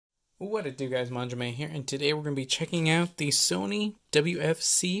What it do, guys? Manjoume here, and today we're going to be checking out the Sony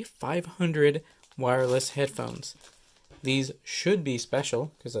WF-C500 wireless headphones. These should be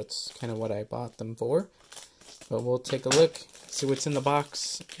special, because that's kind of what I bought them for. But we'll take a look, see what's in the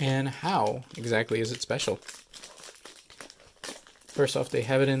box, and how exactly is it special. First off, they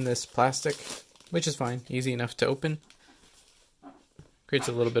have it in this plastic, which is fine, easy enough to open. Creates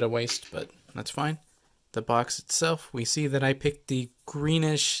a little bit of waste, but that's fine. The box itself, we see that I picked the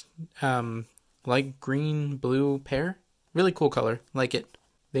greenish, light green blue pair. Really cool color, like it.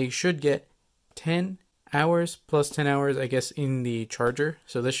 They should get 10 hours plus 10 hours, I guess, in the charger.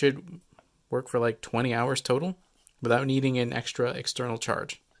 So this should work for like 20 hours total without needing an extra external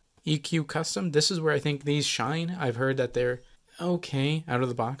charge. EQ custom, this is where I think these shine. I've heard that they're okay out of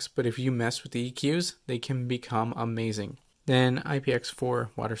the box, but if you mess with the EQs, they can become amazing. Then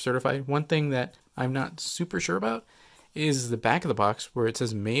IPX4 water certified. One thing that I'm not super sure about is the back of the box where it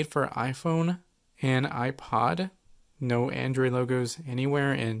says made for iPhone and iPod. No Android logos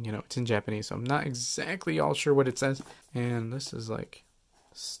anywhere, and you know, it's in Japanese, so I'm not exactly all sure what it says. And this is like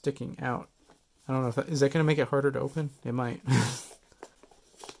sticking out. I don't know if that, is that going to make it harder to open? It might.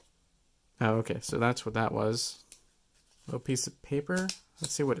 Oh, okay, so that's what that was. A little piece of paper.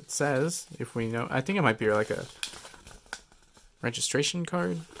 Let's see what it says. If we know, I think it might be like a registration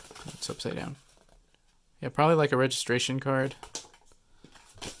card. It's upside down. Yeah, probably like a registration card.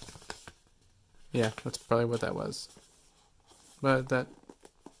 Yeah, that's probably what that was. But that,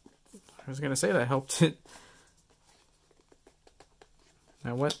 I was gonna say that helped it.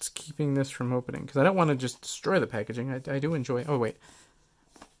 Now what's keeping this from opening? Because I don't want to just destroy the packaging. I do enjoy, oh wait.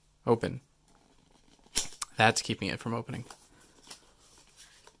 Open. That's keeping it from opening.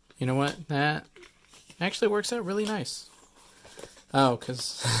 You know what? That actually works out really nice. Oh,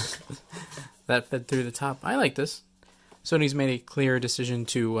 because that fed through the top. I like this. Sony's made a clear decision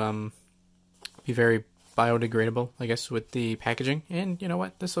to be very biodegradable, I guess, with the packaging. And you know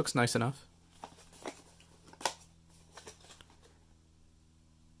what? This looks nice enough.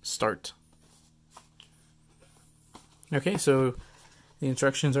 Start. Okay, so the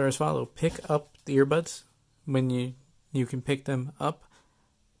instructions are as follows. Pick up the earbuds when you can pick them up.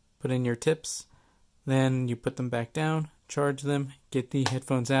 Put in your tips. Then you put them back down. Charge them, get the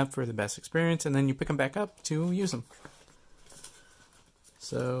headphones app for the best experience, and then you pick them back up to use them.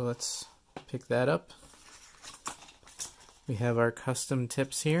 So let's pick that up. We have our custom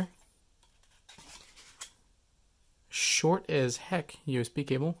tips here. Short as heck USB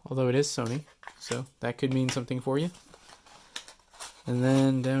cable, although it is Sony, so that could mean something for you. And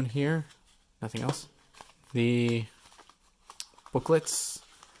then down here, nothing else. The booklets,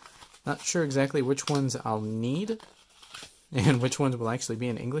 not sure exactly which ones I'll need and which ones will actually be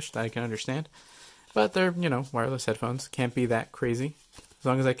in English that I can understand. But they're, you know, wireless headphones. Can't be that crazy. As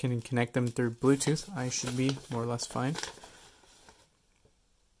long as I can connect them through Bluetooth, I should be more or less fine.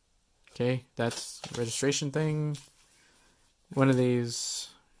 Okay, that's the registration thing. One of these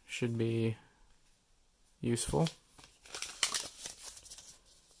should be useful.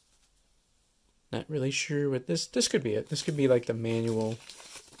 Not really sure what this could be it. This could be like the manual.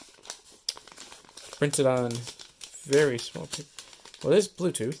 Printed on very small. Well, it is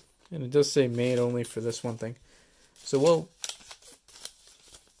Bluetooth, and it does say made only for this one thing. So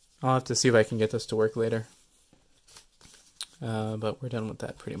I'll have to see if I can get this to work later. But we're done with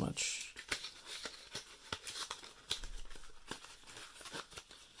that pretty much.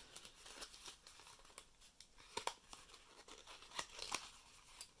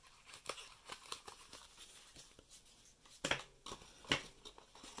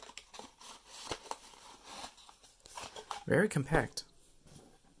 Very compact.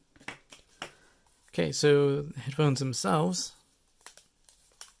 Okay, so the headphones themselves.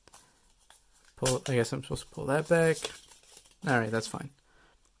 I guess I'm supposed to pull that back. Alright, that's fine.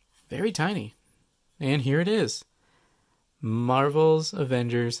 Very tiny. And here it is. Marvel's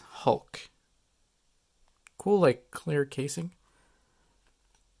Avengers Hulk. Cool, like, clear casing.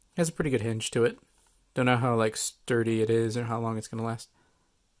 Has a pretty good hinge to it. Don't know how, like, sturdy it is or how long it's going to last.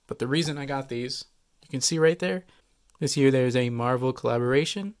 But the reason I got these, you can see right there, this year there's a Marvel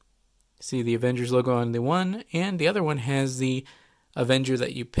collaboration. See the Avengers logo on the one, and the other one has the Avenger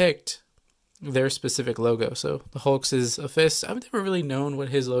that you picked, their specific logo. So the Hulk's is a fist. I've never really known what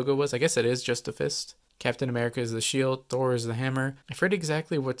his logo was. I guess it is just a fist. Captain America is the shield. Thor is the hammer. I forget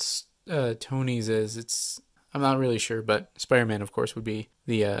exactly what Tony's is. I'm not really sure, but Spider-Man, of course, would be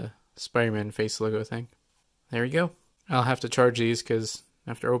the Spider-Man face logo thing. There you go. I'll have to charge these because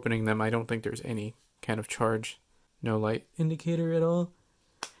after opening them, I don't think there's any kind of charge. No light indicator at all.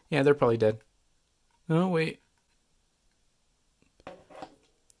 Yeah, they're probably dead. Oh, wait.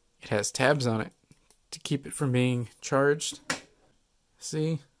 It has tabs on it to keep it from being charged.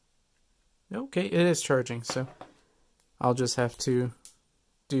 See? Okay, it is charging, so I'll just have to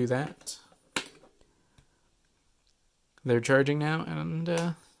do that. They're charging now,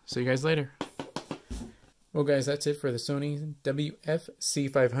 and see you guys later. Well, guys, that's it for the Sony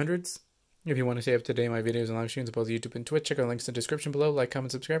WF-C500s. If you want to stay up to date on my videos and live streams on both YouTube and Twitch, check out the links in the description below. Like,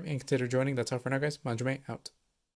 comment, subscribe, and consider joining. That's all for now, guys. Manjoume out.